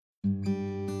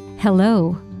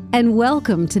Hello, and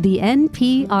welcome to the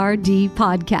NPRD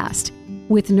podcast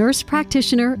with nurse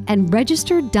practitioner and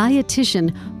registered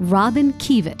dietitian Robin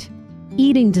Kievit.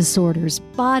 Eating disorders,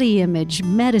 body image,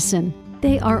 medicine,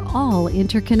 they are all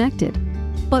interconnected.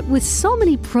 But with so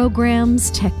many programs,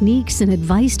 techniques, and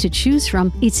advice to choose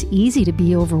from, it's easy to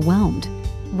be overwhelmed.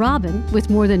 Robin,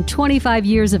 with more than 25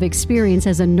 years of experience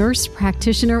as a nurse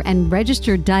practitioner and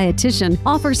registered dietitian,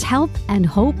 offers help and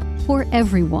hope for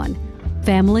everyone,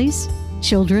 families,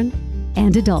 children,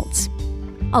 and adults.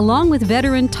 Along with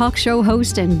veteran talk show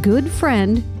host and good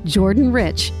friend, Jordan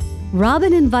Rich,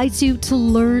 Robin invites you to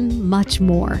learn much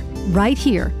more right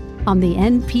here on the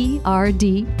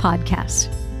NPRD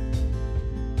podcast.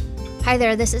 Hi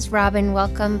there, this is Robin.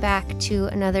 Welcome back to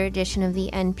another edition of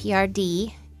the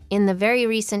NPRD. In the very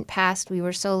recent past, we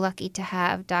were so lucky to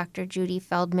have Dr. Judy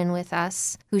Feldman with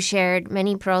us, who shared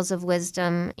many pearls of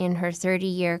wisdom in her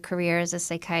 30-year career as a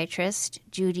psychiatrist.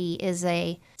 Judy is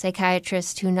a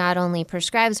psychiatrist who not only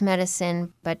prescribes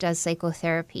medicine, but does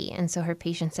psychotherapy. And so her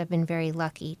patients have been very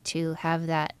lucky to have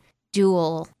that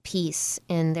dual piece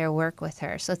in their work with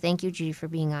her. So thank you, Judy, for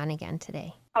being on again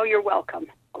today. Oh, you're welcome.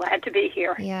 Glad to be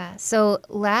here. Yeah. So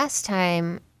last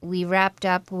time we wrapped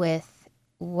up with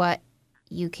what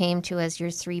you came to as your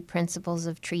 3 principles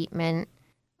of treatment: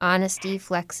 honesty,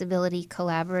 flexibility,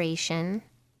 collaboration.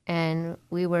 And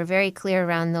we were very clear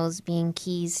around those being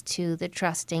keys to the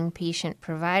trusting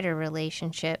patient-provider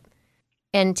relationship.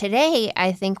 And today,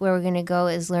 I think where we're going to go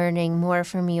is learning more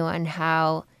from you on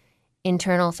how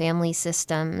internal family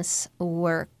systems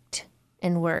worked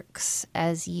and works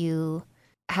as you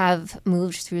have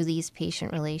moved through these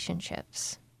patient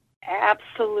relationships.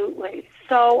 Absolutely.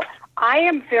 So I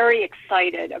am very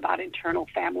excited about internal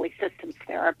family systems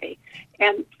therapy.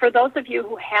 And for those of you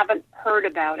who haven't heard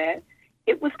about it,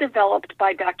 it was developed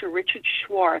by Dr. Richard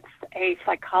Schwartz, a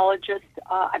psychologist,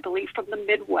 I believe from the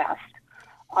Midwest,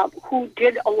 who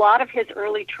did a lot of his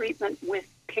early treatment with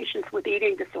patients with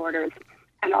eating disorders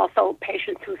and also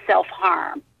patients who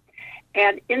self-harm.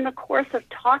 And in the course of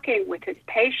talking with his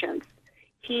patients,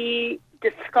 he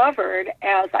discovered,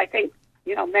 as I think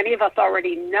many of us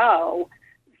already know,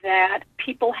 that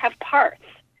people have parts.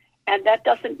 And that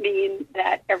doesn't mean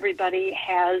that everybody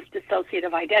has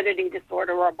dissociative identity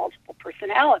disorder or multiple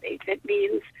personalities. It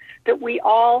means that we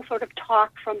all sort of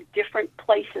talk from different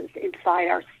places inside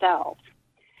ourselves.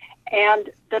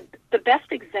 And the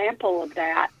best example of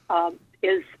that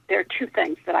is there are 2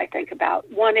 things that I think about.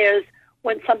 One is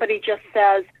when somebody just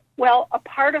says, well, a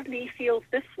part of me feels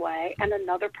this way and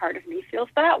another part of me feels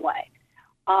that way.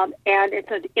 And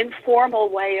it's an informal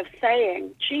way of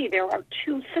saying, gee, there are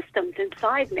 2 systems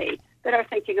inside me that are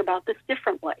thinking about this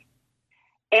differently.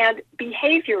 And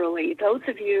behaviorally, those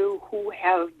of you who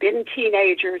have been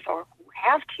teenagers or who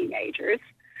have teenagers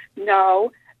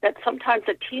know that sometimes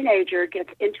a teenager gets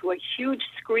into a huge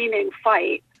screaming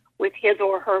fight with his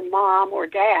or her mom or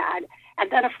dad, and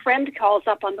then a friend calls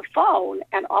up on the phone,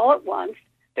 and all at once,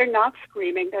 they're not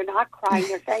screaming, they're not crying,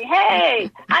 they're saying,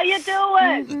 hey, how you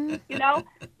doing?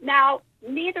 Now,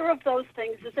 neither of those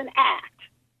things is an act.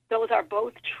 Those are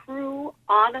both true,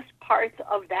 honest parts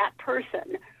of that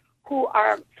person who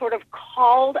are sort of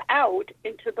called out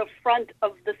into the front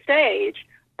of the stage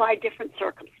by different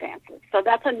circumstances. So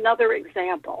that's another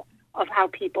example of how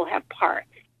people have parts.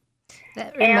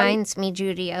 That reminds me,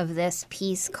 Judy, of this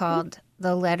piece called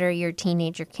The Letter Your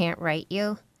Teenager Can't Write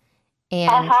You.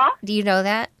 And do you know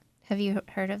that? Have you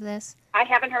heard of this? I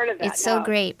haven't heard of that. It's so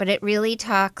great, but it really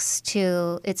speaks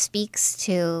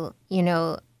to,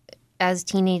 as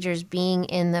teenagers being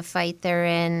in the fight they're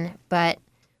in, but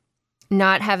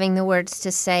not having the words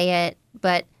to say it,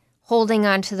 but holding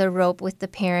onto the rope with the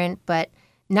parent, but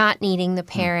not needing the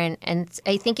parent. And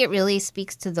I think it really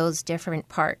speaks to those different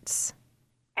parts.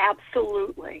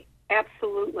 Absolutely.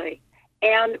 Absolutely.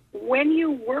 And when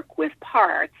you work with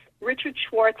parts, Richard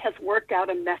Schwartz has worked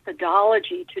out a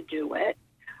methodology to do it.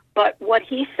 But what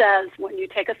he says when you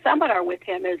take a seminar with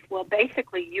him is, well,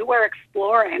 basically you are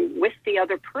exploring with the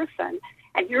other person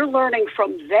and you're learning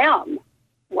from them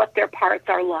what their parts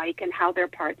are like and how their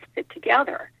parts fit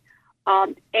together.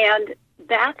 And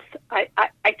that's,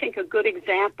 I think, a good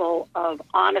example of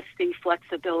honesty,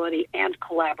 flexibility, and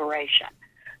collaboration.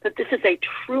 That this is a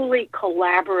truly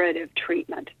collaborative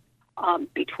treatment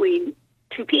between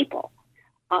 2 people.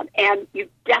 And you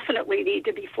definitely need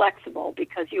to be flexible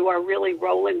because you are really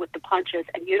rolling with the punches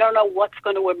and you don't know what's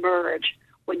going to emerge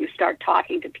when you start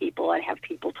talking to people and have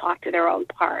people talk to their own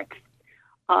parts.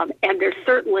 And there's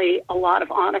certainly a lot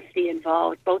of honesty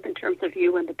involved, both in terms of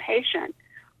you and the patient.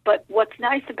 But what's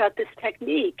nice about this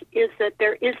technique is that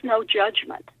there is no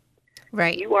judgment.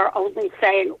 Right. You are only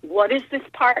saying, what is this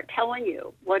part telling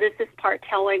you? What is this part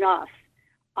telling us?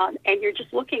 And you're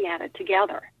just looking at it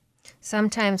together.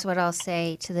 Sometimes what I'll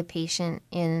say to the patient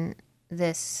in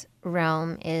this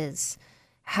realm is,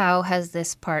 how has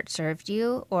this part served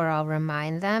you? Or I'll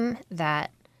remind them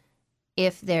that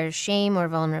if there's shame or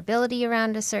vulnerability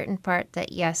around a certain part,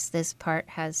 that yes, this part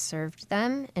has served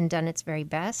them and done its very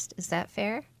best. Is that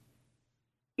fair?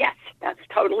 Yes, that's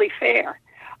totally fair.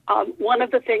 One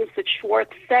of the things that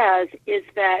Schwartz says is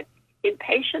that in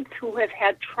patients who have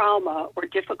had trauma or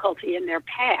difficulty in their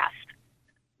past,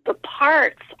 the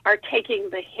parts are taking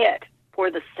the hit for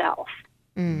the self.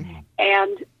 Mm.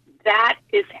 And that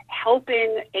is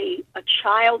helping a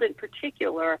child in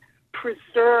particular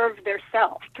preserve their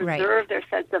self, preserve their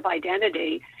sense of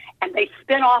identity, and they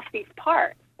spin off these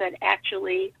parts that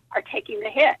actually are taking the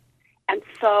hit. And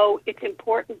so it's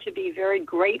important to be very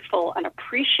grateful and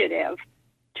appreciative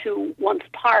to one's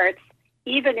parts,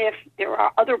 even if there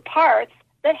are other parts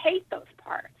that hate those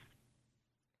parts.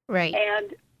 Right.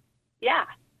 And yeah.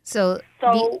 So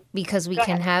because we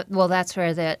can have, well, that's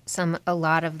where a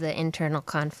lot of the internal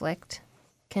conflict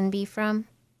can be from.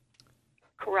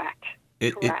 Correct.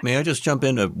 May I just jump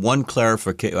into one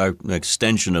clarification, an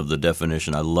extension of the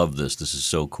definition? I love this. This is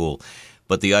so cool.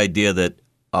 But the idea that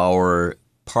our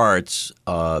parts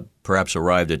perhaps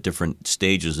arrived at different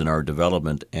stages in our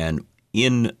development, and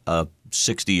in a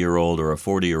 60-year-old or a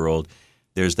 40-year-old,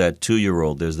 there's that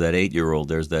 2-year-old, there's that 8-year-old,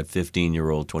 there's that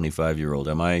 15-year-old, 25-year-old.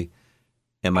 Am I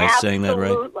saying that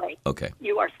right? Absolutely. Okay.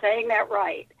 You are saying that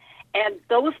right. And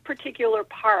those particular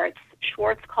parts,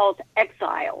 Schwartz calls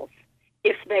exiles,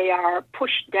 if they are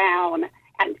pushed down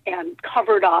and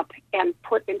covered up and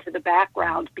put into the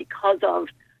background because of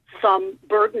some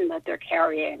burden that they're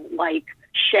carrying, like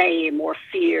shame or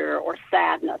fear or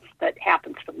sadness that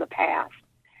happens from the past.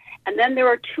 And then there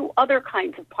are two other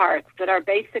kinds of parts that are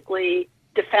basically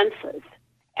defenses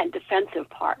and defensive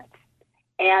parts.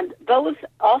 And those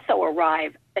also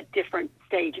arrive at different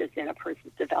stages in a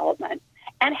person's development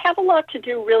and have a lot to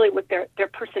do really with their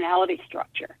personality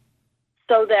structure.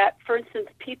 So that, for instance,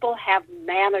 people have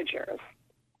managers,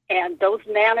 and those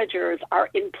managers are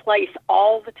in place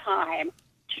all the time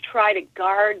to try to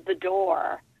guard the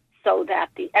door so that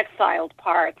the exiled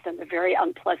parts and the very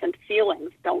unpleasant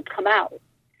feelings don't come out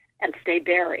and stay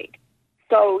buried.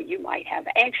 So you might have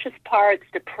anxious parts,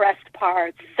 depressed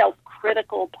parts,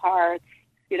 self-critical parts,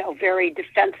 very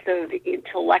defensive,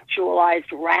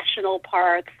 intellectualized, rational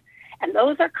parts. And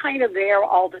those are kind of there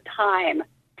all the time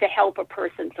to help a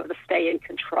person sort of stay in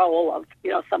control of,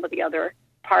 some of the other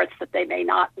parts that they may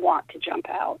not want to jump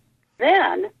out.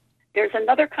 Then there's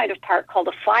another kind of part called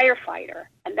a firefighter,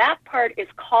 and that part is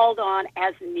called on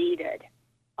as needed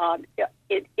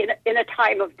in a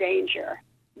time of danger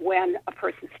when a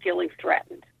person's feeling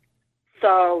threatened.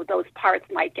 So those parts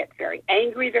might get very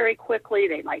angry very quickly.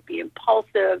 They might be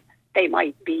impulsive. They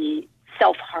might be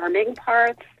self-harming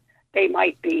parts. They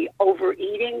might be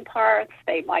overeating parts.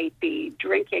 They might be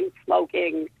drinking,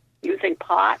 smoking, using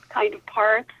pot kind of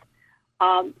parts.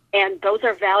 And those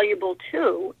are valuable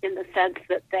too, in the sense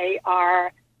that they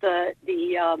are the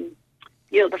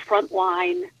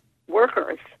frontline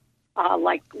workers,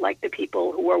 like the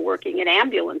people who are working in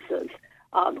ambulances,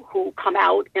 who come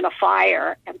out in a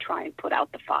fire and try and put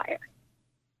out the fire.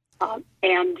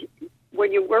 And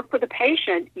when you work with a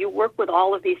patient, you work with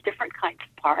all of these different kinds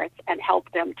of parts and help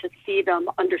them to see them,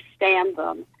 understand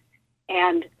them,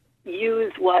 and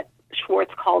use what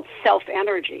Schwartz calls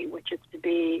self-energy, which is to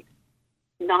be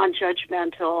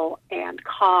non-judgmental and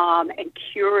calm and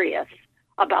curious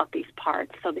about these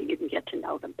parts so that you can get to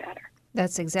know them better.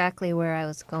 That's exactly where I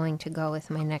was going to go with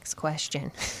my next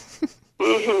question.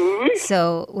 Mm-hmm.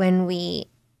 So when we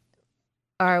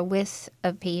are with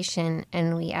a patient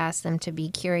and we ask them to be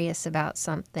curious about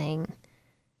something,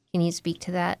 can you speak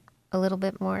to that a little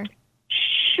bit more?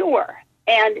 Sure.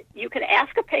 And you can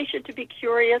ask a patient to be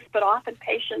curious, but often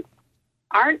patients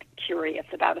aren't curious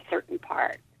about a certain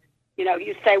part.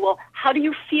 You say, well, how do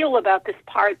you feel about this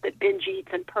part that binge eats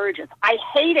and purges? I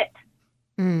hate it.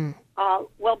 Mm.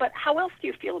 Well, but how else do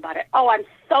you feel about it? Oh, I'm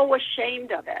so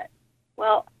ashamed of it.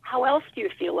 Well, how else do you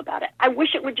feel about it? I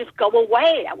wish it would just go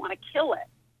away. I want to kill it.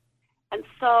 And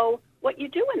so what you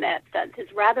do in that sense is,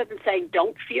 rather than saying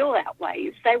don't feel that way,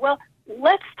 you say, well,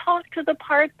 let's talk to the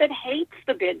part that hates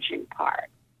the binging part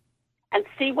and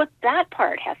see what that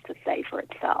part has to say for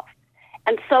itself.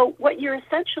 And so what you're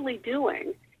essentially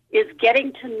doing is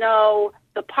getting to know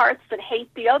the parts that hate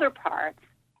the other parts,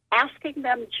 asking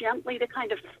them gently to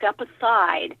kind of step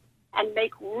aside and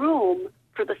make room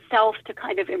for the self to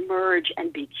kind of emerge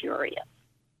and be curious.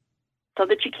 So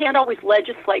that you can't always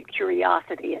legislate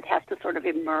curiosity. It has to sort of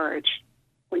emerge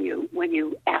when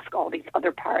you ask all these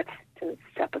other parts to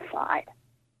step aside.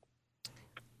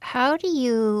 How do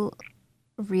you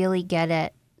really get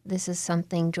at, this is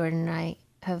something Jordan and I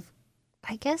have,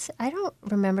 I guess, I don't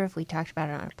remember if we talked about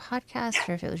it on a podcast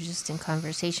or if it was just in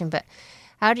conversation, but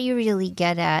how do you really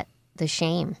get at the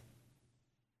shame?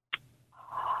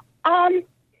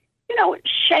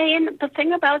 Shame, the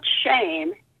thing about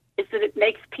shame is that it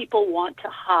makes people want to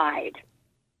hide.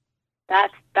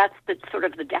 That's the sort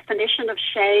of the definition of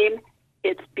shame.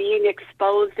 It's being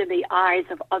exposed in the eyes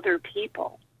of other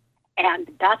people. And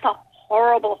that's a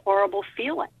horrible, horrible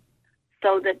feeling.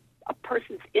 So that a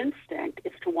person's instinct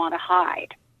is to want to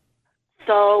hide.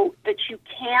 So that you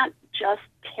can't just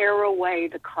tear away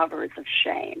the covers of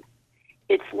shame.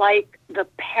 It's like the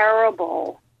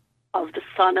parable of the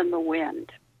sun and the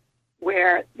wind,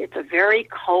 where it's a very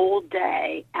cold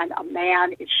day and a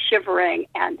man is shivering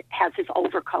and has his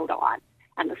overcoat on.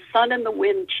 And the sun and the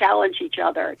wind challenge each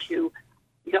other to,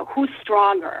 who's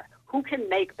stronger? Who can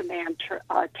make the man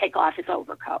take off his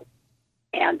overcoat?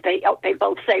 And they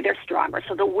both say they're stronger.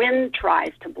 So the wind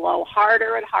tries to blow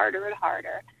harder and harder and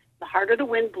harder. The harder the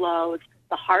wind blows,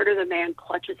 the harder the man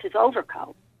clutches his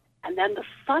overcoat. And then the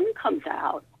sun comes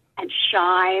out and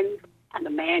shines, and the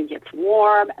man gets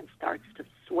warm and starts to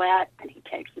sweat, and he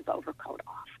takes his overcoat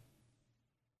off.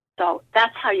 So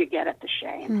that's how you get at the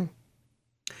shame.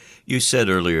 You said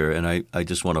earlier, and I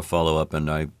just want to follow up,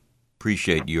 and I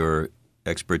appreciate your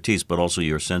expertise, but also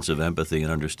your sense of empathy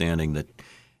and understanding that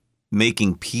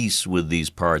making peace with these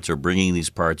parts or bringing these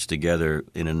parts together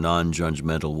in a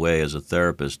non-judgmental way as a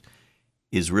therapist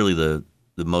is really the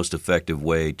most effective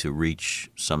way to reach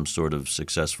some sort of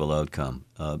successful outcome.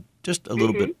 Just a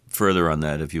little bit further on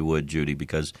that, if you would, Judy,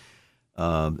 because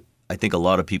I think a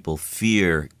lot of people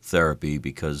fear therapy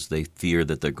because they fear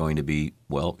that they're going to be,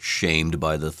 shamed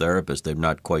by the therapist. They're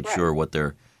not quite sure what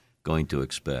they're going to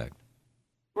expect.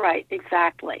 Right,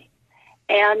 exactly.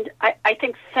 And I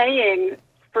think saying,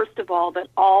 first of all, that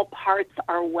all parts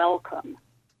are welcome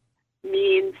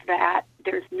means that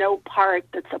there's no part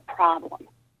that's a problem.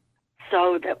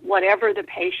 So that whatever the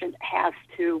patient has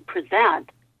to present,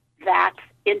 that's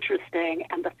interesting,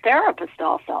 and the therapist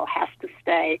also has to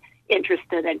stay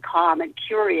interested and calm and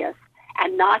curious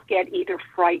and not get either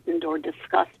frightened or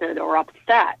disgusted or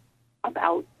upset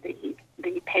about the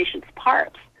patient's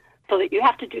parts. So that you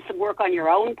have to do some work on your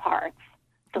own parts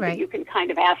so that you can kind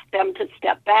of ask them to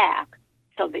step back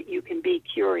so that you can be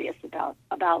curious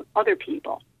about other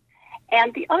people.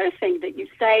 And the other thing that you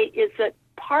say is that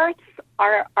parts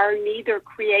are neither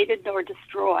created nor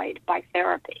destroyed by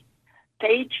therapy.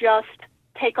 They just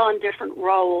take on different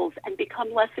roles and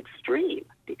become less extreme,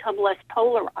 become less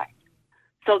polarized.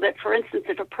 So that, for instance,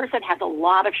 if a person has a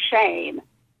lot of shame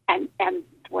and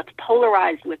what's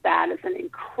polarized with that is an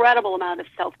incredible amount of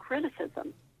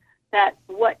self-criticism, that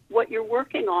what you're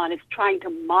working on is trying to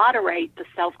moderate the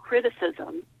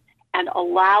self-criticism and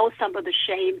allow some of the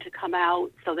shame to come out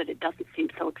so that it doesn't seem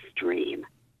so extreme.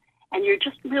 And you're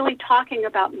just really talking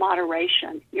about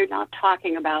moderation. You're not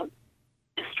talking about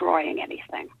destroying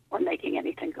anything or making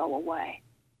anything go away.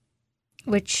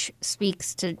 Which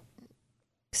speaks to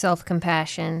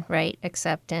self-compassion, right?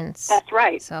 Acceptance. That's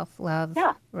right. Self-love.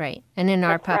 Yeah. Right. And in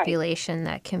our That's right. population,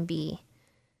 that can be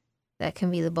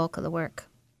the bulk of the work.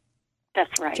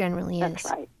 That's right. Generally That's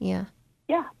is. right. Yeah.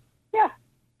 Yeah. Yeah.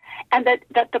 And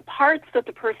that the parts that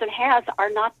the person has are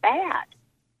not bad.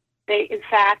 In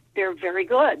fact, they're very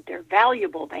good. They're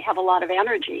valuable. They have a lot of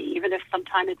energy, even if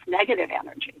sometimes it's negative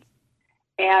energy.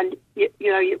 And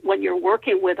when you're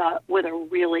working with a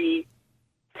really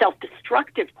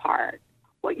self-destructive part,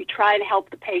 what you try to help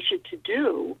the patient to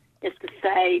do is to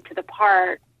say to the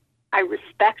part, I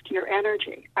respect your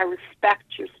energy. I respect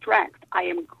your strength. I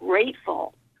am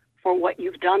grateful for what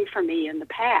you've done for me in the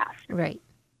past. Right.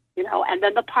 And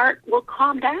then the part will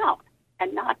calm down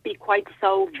and not be quite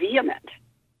so vehement.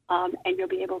 And you'll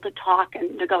be able to talk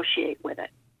and negotiate with it.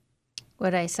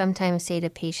 What I sometimes say to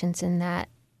patients in that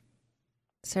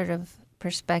sort of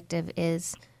perspective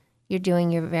is you're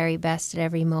doing your very best at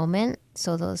every moment.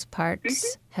 So those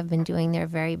parts have been doing their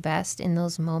very best in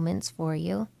those moments for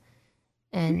you.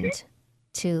 And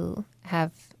to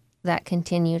have that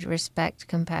continued respect,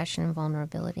 compassion, and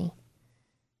vulnerability.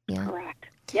 Yeah. Correct.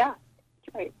 Yeah.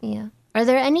 Right. Yeah. Are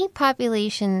there any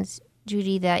populations,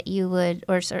 Judy, that you would,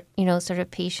 or sort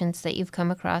of patients that you've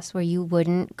come across where you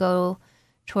wouldn't go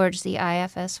towards the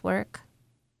IFS work?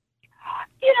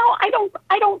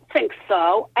 I don't think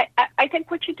so. I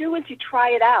think what you do is you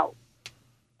try it out.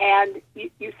 and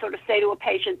you sort of say to a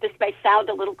patient, this may sound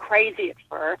a little crazy at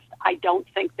first. I don't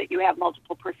think that you have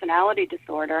multiple personality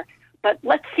disorder, but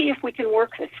let's see if we can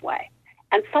work this way.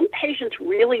 And some patients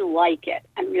really like it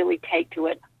and really take to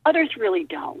it. Others really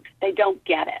don't. They don't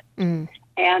get it.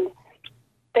 And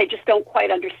they just don't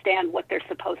quite understand what they're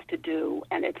supposed to do.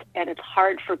 And it's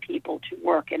hard for people to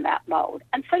work in that mode.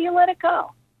 And so you let it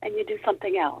go and you do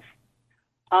something else.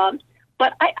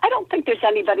 But I don't think there's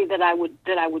anybody that I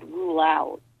would rule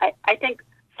out. I think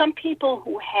some people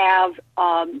who have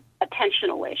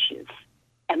attentional issues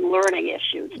and learning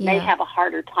issues may have a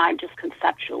harder time just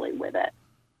conceptually with it.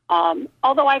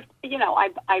 Although I've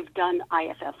done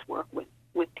IFS work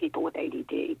with people with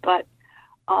ADD, but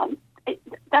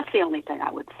that's the only thing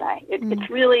I would say.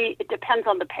 It depends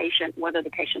on the patient whether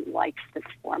the patient likes this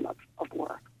form of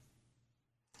work.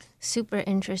 Super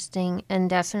interesting, and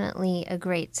definitely a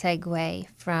great segue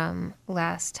from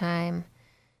last time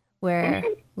where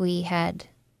we had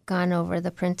gone over the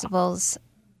principles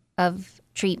of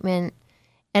treatment.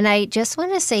 And I just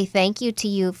want to say thank you to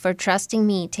you for trusting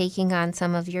me taking on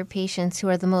some of your patients who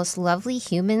are the most lovely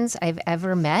humans I've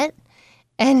ever met.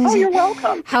 And you're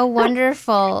welcome. How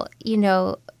wonderful,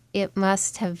 it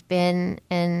must have been.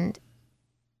 And,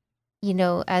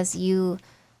 as you...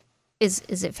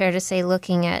 Is it fair to say,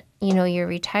 looking at, your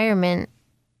retirement,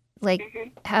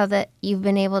 how that you've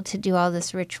been able to do all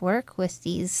this rich work with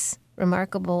these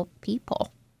remarkable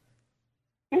people?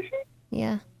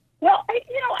 Yeah. Well,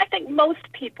 I think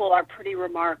most people are pretty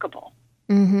remarkable.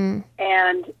 And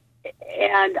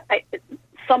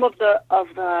some of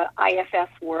the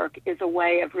IFS work is a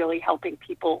way of really helping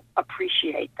people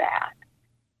appreciate that.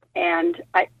 And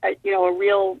a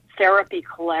real therapy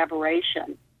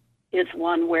collaboration is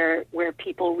one where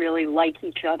people really like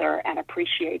each other and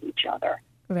appreciate each other.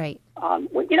 Right.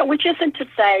 Which isn't to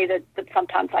say that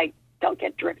sometimes I don't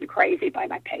get driven crazy by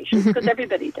my patients, because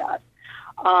everybody does.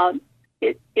 I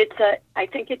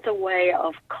think it's a way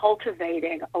of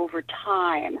cultivating over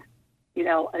time,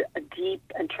 a deep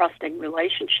and trusting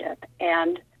relationship.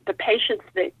 And the patients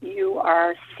that you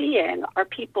are seeing are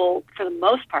people, for the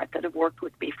most part, that have worked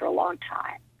with me for a long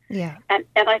time. Yeah. And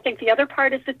I think the other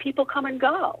part is that people come and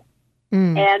go.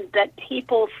 And that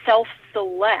people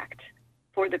self-select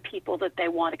for the people that they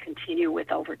want to continue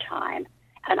with over time.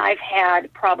 And I've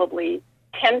had probably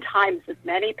 10 times as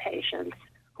many patients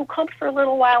who come for a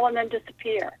little while and then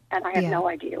disappear. And I have no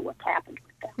idea what's happened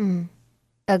with them.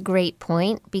 A great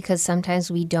point, because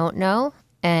sometimes we don't know.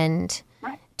 And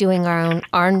doing our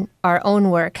own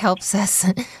work helps us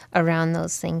around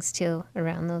those things too,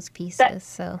 around those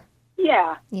pieces.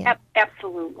 Yeah.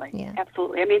 Absolutely. Yeah.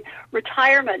 Absolutely. I mean,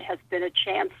 retirement has been a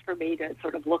chance for me to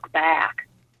sort of look back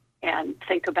and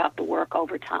think about the work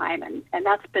over time. And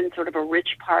that's been sort of a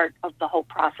rich part of the whole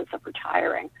process of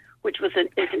retiring, which is an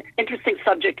interesting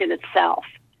subject in itself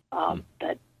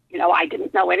that, I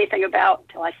didn't know anything about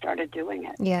until I started doing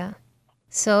it. Yeah.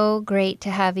 So great to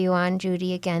have you on,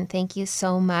 Judy. Again, thank you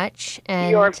so much.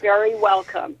 And you're very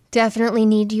welcome. Definitely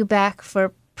need you back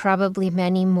for probably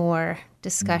many more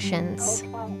discussions.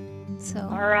 Okay. So,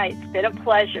 all right. It's been a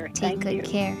pleasure. Take good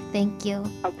care. Thank you.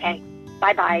 Okay.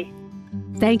 Bye-bye.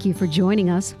 Thank you for joining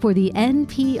us for the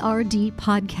NPRD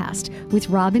podcast with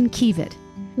Robin Kievit.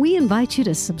 We invite you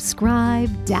to subscribe,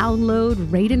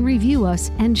 download, rate, and review us,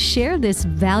 and share this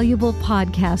valuable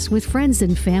podcast with friends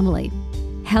and family.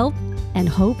 Help and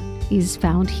hope is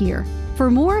found here. For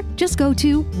more, just go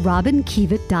to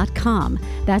robinkievit.com.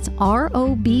 That's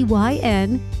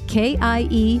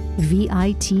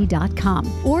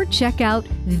ROBYNKIEVIT.com. Or check out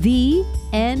thenprd.com.